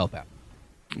line would help out.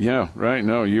 Yeah. Right.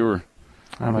 No, you were.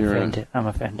 I'm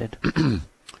offended. You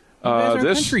guys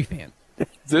are country fans.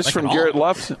 This from Garrett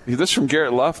Luff. This from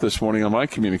Garrett Luff this morning on my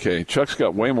communique. Chuck's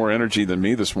got way more energy than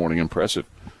me this morning. Impressive.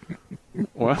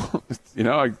 Well,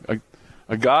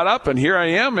 I got up and here I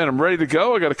am and I'm ready to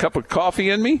go. I got a cup of coffee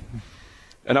in me,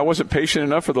 and I wasn't patient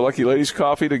enough for the Lucky Lady's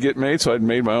coffee to get made, so I'd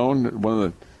made my own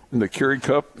in the Keurig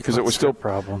cup because it was still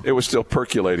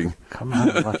percolating. Come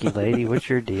on, Lucky Lady, what's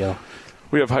your deal?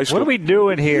 We have high school. What are we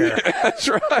doing here? That's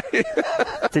right.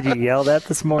 Did you yell that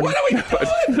this morning?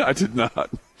 I did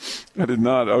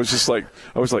not. I was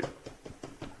like,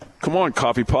 come on,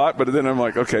 coffee pot. But then I'm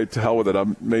like, okay, to hell with it. I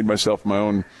made myself my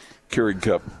own Keurig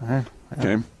cup.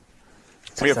 Okay.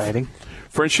 It's exciting.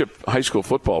 Friendship High School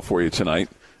football for you tonight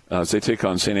as they take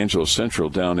on San Angelo Central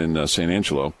down in San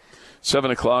Angelo.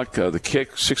 7 o'clock, the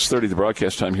kick, 6:30 the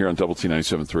broadcast time here on Double T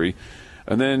 97.3.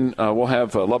 And then we'll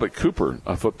have Lubbock Cooper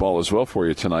football as well for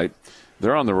you tonight.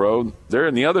 They're on the road. They're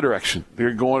in the other direction.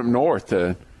 They're going north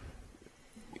to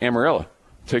Amarillo,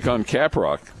 take on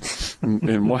Caprock.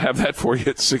 and we'll have that for you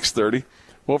at 6:30.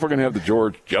 Well, if we're going to have the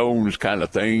George Jones kind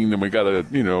of thing, then we got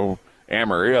to,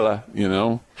 Amarillo,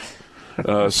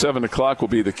 7 o'clock will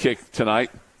be the kick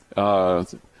tonight on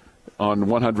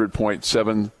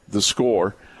 100.7 The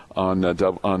Score. On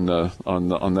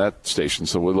that station,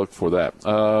 so we'll look for that.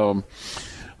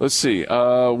 Let's see.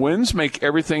 Wins make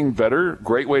everything better.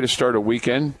 Great way to start a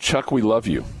weekend. Chuck, we love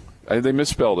you. They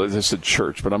misspelled it. They said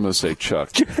church, but I'm going to say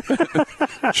Chuck.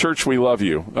 Church, we love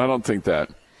you. I don't think that.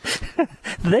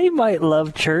 They might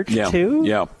love church, too.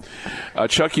 Yeah.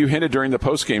 Chuck, you hinted during the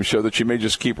postgame show that you may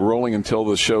just keep rolling until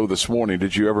the show this morning.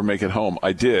 Did you ever make it home?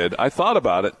 I did. I thought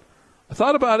about it.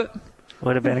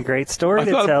 Would have been a great story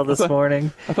to tell this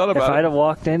morning. I thought about if I'd have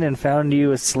walked in and found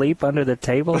you asleep under the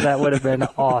table, that would have been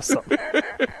awesome.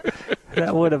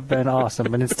 That would have been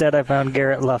awesome. But instead, I found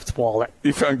Garrett Luft's wallet.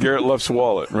 You found Garrett Luft's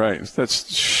wallet, right?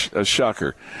 That's a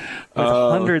shocker. With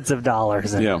hundreds of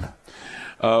dollars in it.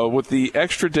 With the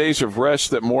extra days of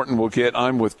rest that Morton will get,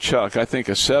 I'm with Chuck. I think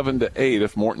a 7 to 8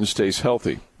 if Morton stays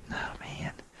healthy. Oh,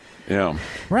 man. Yeah.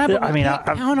 Rabbit, I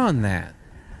count on that.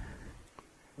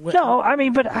 No, I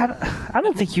mean, but I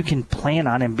don't think you can plan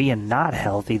on him being not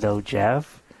healthy, though,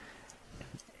 Jeff.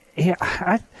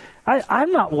 Yeah,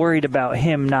 I'm not worried about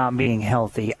him not being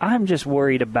healthy. I'm just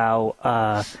worried about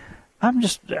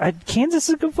Kansas is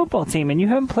a good football team, and you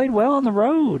haven't played well on the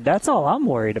road. That's all I'm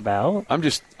worried about. I'm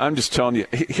just telling you.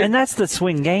 And that's the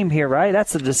swing game here, right?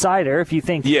 That's the decider. If you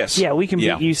think, we can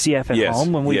beat UCF at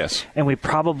home, and we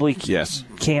probably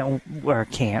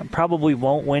probably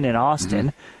won't win in Austin.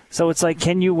 Mm-hmm. So it's like,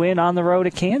 can you win on the road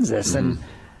at Kansas? Mm-hmm.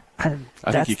 And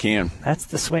I think you can. That's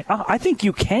the swing. Oh, I think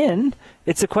you can.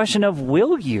 It's a question of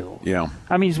will you? Yeah.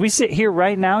 I mean, as we sit here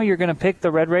right now, you're going to pick the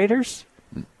Red Raiders?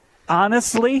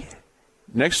 Honestly?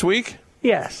 Next week?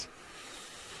 Yes.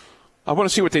 I want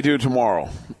to see what they do tomorrow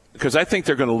because I think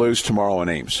they're going to lose tomorrow in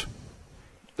Ames.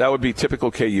 That would be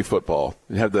typical KU football.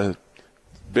 You have the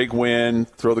big win,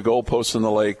 throw the goalposts in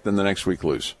the lake, then the next week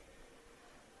lose.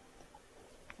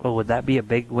 Well, would that be a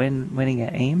big win, winning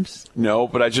at Ames? No,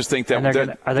 but I just think that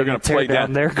they're going to play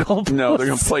down their goalposts. No, they're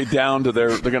going to play down to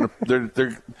their. They're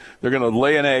going to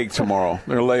lay an egg tomorrow.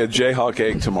 They're going to lay a Jayhawk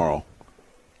egg tomorrow.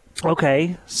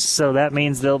 Okay, so that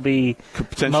means they'll be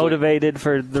motivated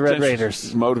for the Red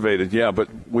Raiders. Motivated, yeah, but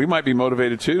we might be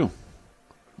motivated too.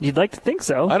 You'd like to think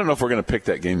so. I don't know if we're going to pick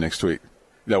that game next week.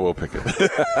 No, we'll pick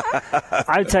it.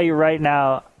 I'll tell you right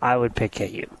now, I would pick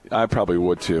KU. I probably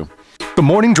would too. The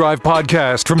Morning Drive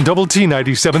podcast from Double T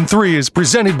 97.3 is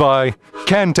presented by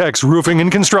Cantex Roofing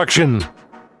and Construction.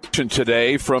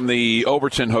 Today from the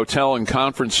Overton Hotel and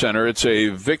Conference Center. It's a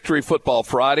Victory Football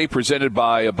Friday presented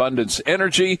by Abundance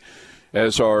Energy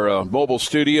as our mobile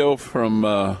studio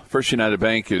from First United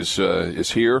Bank is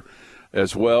here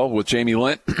as well with Jamie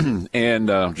Lent and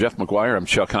Jeff McGuire. I'm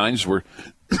Chuck Heinz. We're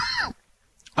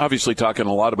obviously talking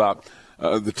a lot about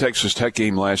the Texas Tech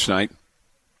game last night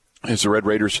as the Red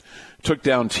Raiders took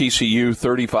down TCU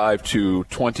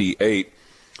 35-28.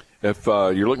 If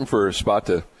you're looking for a spot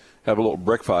to have a little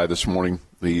breakfast this morning,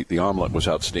 the omelet was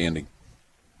outstanding.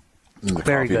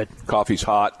 Very good. Coffee's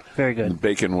hot. Very good. And the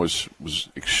bacon was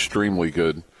extremely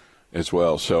good as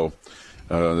well. So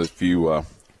if you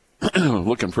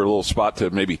looking for a little spot to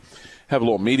maybe have a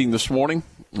little meeting this morning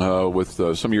with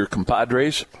some of your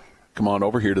compadres, come on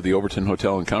over here to the Overton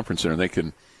Hotel and Conference Center. They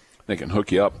can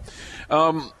hook you up.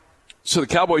 So the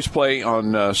Cowboys play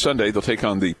on Sunday. They'll take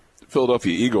on the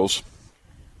Philadelphia Eagles.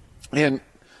 And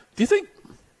do you think,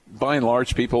 by and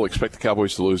large, people expect the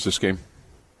Cowboys to lose this game?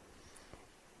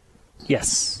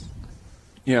 Yes.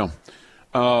 Yeah.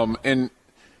 And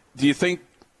do you think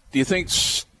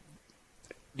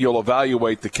you'll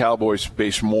evaluate the Cowboys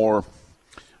based more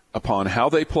upon how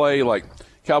they play? Like,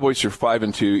 Cowboys are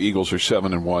 5-2, Eagles are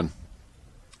 7-1.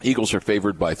 Eagles are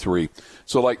favored by 3.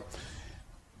 So, like,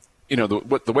 you know,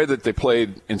 the way that they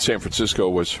played in San Francisco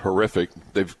was horrific.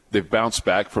 They've bounced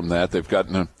back from that. They've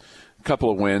gotten a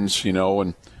couple of wins, you know,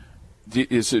 and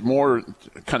is it more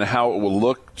kind of how it will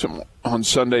look on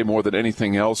Sunday more than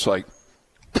anything else? Like,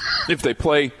 if they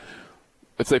play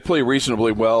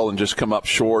reasonably well and just come up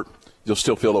short, you'll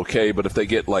still feel okay. But if they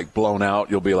get like blown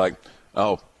out, you'll be like,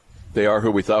 oh, they are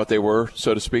who we thought they were,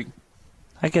 so to speak.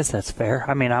 I guess that's fair.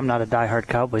 I mean, I'm not a diehard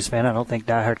Cowboys fan. I don't think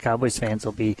diehard Cowboys fans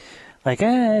will be like,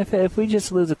 if we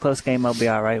just lose a close game, I'll be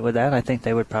all right with that. I think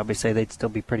they would probably say they'd still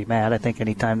be pretty mad. I think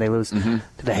anytime they lose to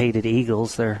the hated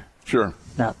Eagles, they're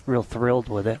not real thrilled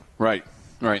with it. Right.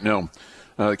 No,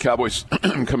 the Cowboys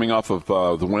coming off of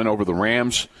the win over the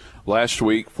Rams last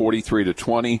week,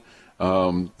 43-20.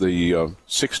 The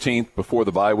 16th before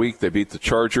the bye week, they beat the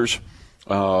Chargers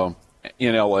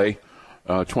in L.A.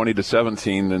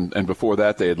 20-17, and before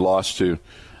that they had lost to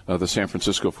the San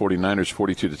Francisco 49ers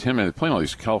 42-10. Man, they're playing all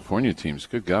these California teams.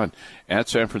 Good God. At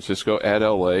San Francisco, at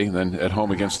L.A., and then at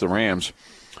home against the Rams.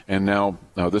 And now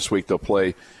this week they'll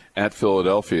play at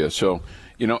Philadelphia. So,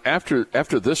 you know, after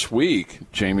this week,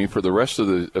 Jamie, for the rest of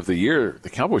the year, the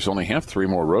Cowboys only have 3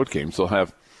 more road games. They'll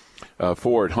have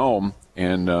 4 at home,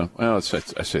 and I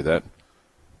say that.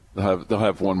 They'll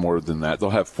have one more than that. They'll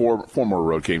have four more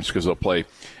road games because they'll play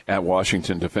at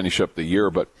Washington to finish up the year.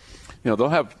 But you know, they'll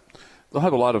have a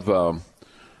lot of a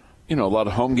lot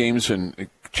of home games and a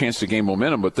chance to gain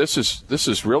momentum. But this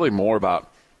is really more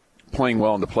about playing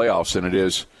well in the playoffs than it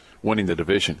is winning the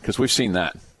division, because we've seen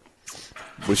that.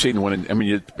 we've seen winning. I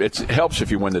mean, it helps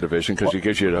if you win the division because it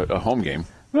gives you a home game.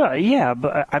 Well, yeah,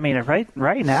 but I mean,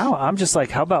 right now, I'm just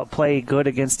like, how about play good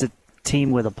against a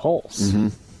team with a pulse? Mm-hmm.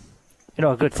 You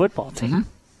know, a good football team.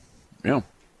 Mm-hmm.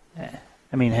 Yeah.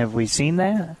 I mean, have we seen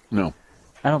that? No.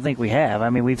 I don't think we have. I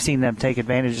mean, we've seen them take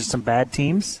advantage of some bad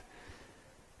teams,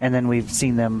 and then we've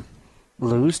seen them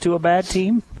lose to a bad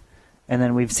team, and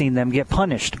then we've seen them get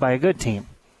punished by a good team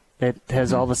that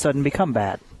has all of a sudden become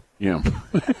bad. Yeah.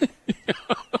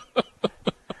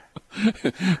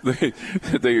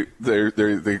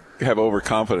 they have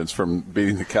overconfidence from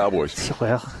beating the Cowboys.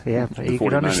 Well, yeah, but you 49ers.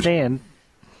 can understand.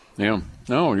 Yeah.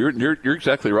 No, you're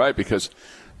exactly right because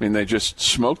I mean they just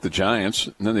smoked the Giants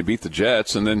and then they beat the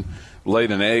Jets and then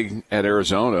laid an egg at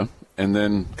Arizona and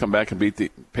then come back and beat the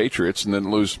Patriots and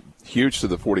then lose huge to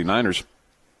the 49ers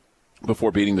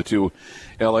before beating the two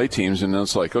LA teams. And then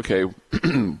it's like, okay,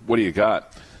 what do you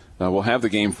got? We'll have the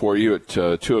game for you at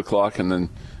 2 o'clock and then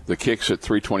the kicks at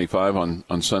 3:25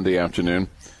 on Sunday afternoon.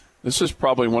 This is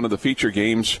probably one of the feature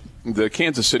games. The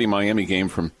Kansas City-Miami game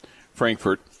from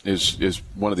Frankfurt is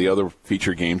one of the other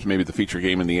feature games, maybe the feature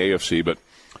game in the AFC, but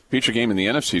feature game in the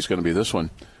NFC is going to be this one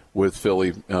with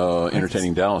Philly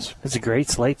entertaining Dallas. It's a great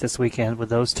slate this weekend with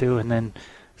those two, and then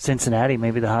Cincinnati,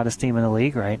 maybe the hottest team in the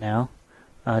league right now,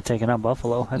 taking on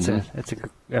Buffalo. That's it's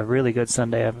a really good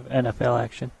Sunday of NFL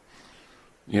action.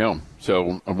 Yeah.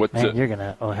 So what? Man, you're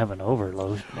gonna have an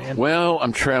overload, man. Well,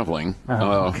 I'm traveling.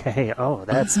 Okay. Oh,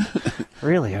 that's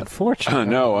really unfortunate.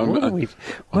 No,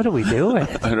 what are we doing?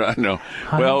 I know.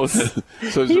 Well, so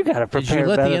You got to prepare. Did you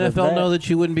let the better than NFL that. know that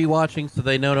you wouldn't be watching, so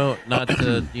they know not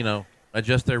to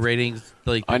adjust their ratings?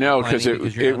 Like I know because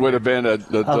it would have been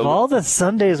Of all the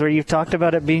Sundays where you've talked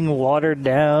about it being watered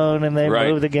down and they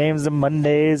Right. move the games to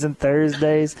Mondays and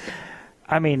Thursdays.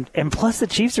 I mean, and plus the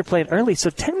Chiefs are playing early, so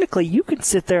technically you could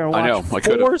sit there and watch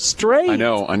four straight. I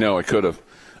know. I could have.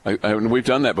 We've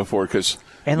done that before because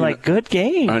good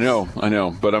games. I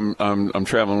know. But I'm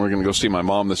traveling. We're going to go see my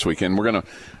mom this weekend. We're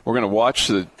gonna watch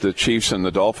the Chiefs and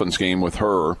the Dolphins game with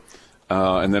her,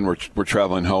 and then we're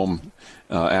traveling home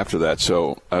after that.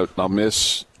 So I'll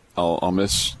miss a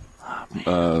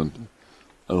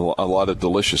lot of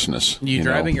deliciousness. You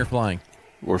driving or flying?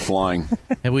 We're flying.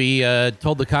 Have we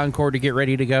told the Concorde to get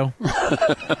ready to go?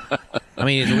 I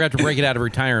mean, we're going to have to break it out of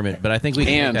retirement, but I think we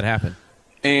can make that happen.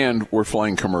 And we're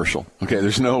flying commercial. Okay,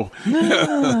 there's no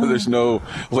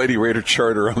Lady Raider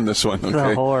charter on this one. Okay?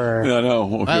 The horror. No.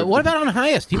 What about on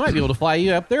Highest? He might be able to fly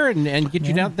you up there and get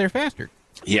you down there faster.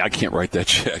 Yeah, I can't write that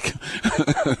check.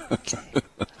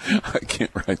 I can't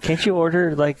write. Can't you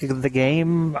order like the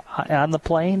game on the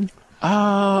plane?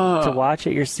 To watch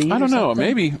at your seat? I don't know.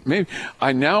 Something? Maybe.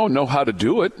 I now know how to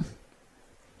do it.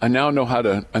 I now know how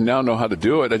to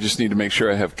do it. I just need to make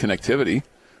sure I have connectivity.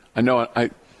 I know.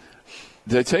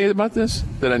 Did I tell you about this?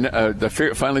 That I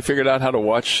finally figured out how to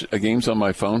watch games on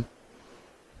my phone.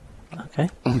 Okay.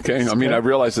 I mean, I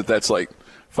realize that's like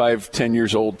 5-10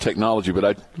 years old technology, but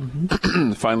I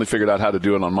finally figured out how to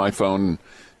do it on my phone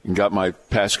and got my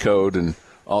passcode and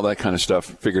all that kind of stuff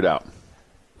figured out.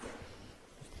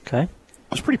 Okay. I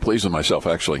was pretty pleased with myself,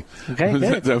 actually. Okay,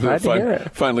 good. Glad to hear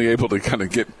it. Finally able to kind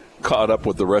of get caught up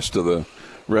with the rest of the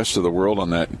world on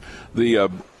that. The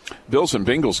Bills and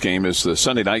Bengals game is the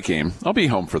Sunday night game. I'll be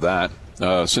home for that.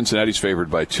 Cincinnati's favored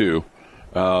by 2.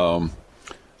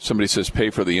 Somebody says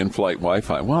pay for the in-flight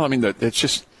Wi-Fi. Well, I mean, it's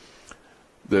just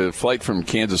the flight from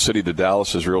Kansas City to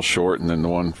Dallas is real short, and then the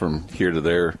one from here to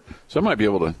there. So I might be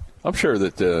able to. I'm sure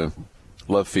that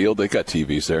Love Field, they got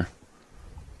TVs there.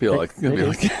 Like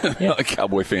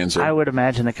Cowboy fans are. I would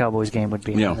imagine the Cowboys game would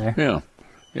be on there.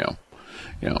 Yeah.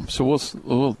 So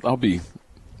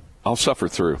I'll suffer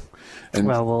through. And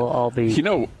well, we'll all be.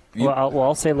 We'll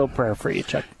all say a little prayer for you,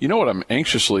 Chuck. You know what I'm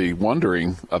anxiously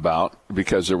wondering about,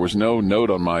 because there was no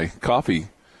note on my coffee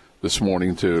this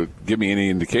morning to give me any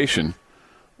indication.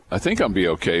 I think I'll be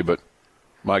okay, but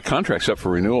my contract's up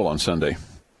for renewal on Sunday.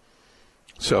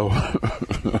 So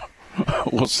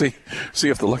we'll see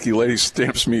if the lucky lady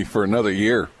stamps me for another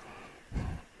year.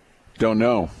 Don't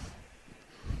know.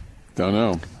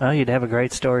 Well, you'd have a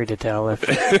great story to tell if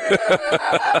the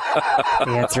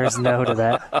answer is no to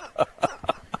that.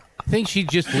 I think she'd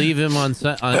just leave him on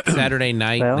Saturday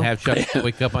night and have Chuck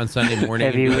wake up on Sunday morning.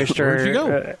 Have you wished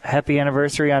her happy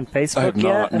anniversary on Facebook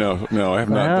yet? No, I have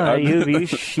not. You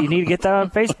need to get that on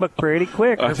Facebook pretty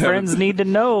quick. Her friends need to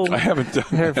know. I haven't done.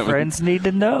 Her friends need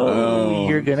to know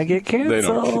you're going to get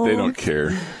canceled. They don't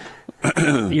care.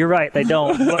 You're right, they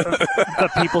don't.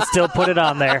 But people still put it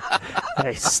on there.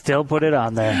 They still put it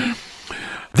on there.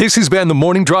 This has been the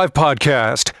Morning Drive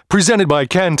Podcast, presented by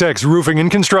Cantex Roofing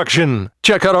and Construction.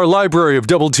 Check out our library of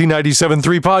Double T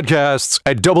 97.3 podcasts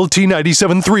at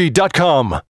doublet97.3.com.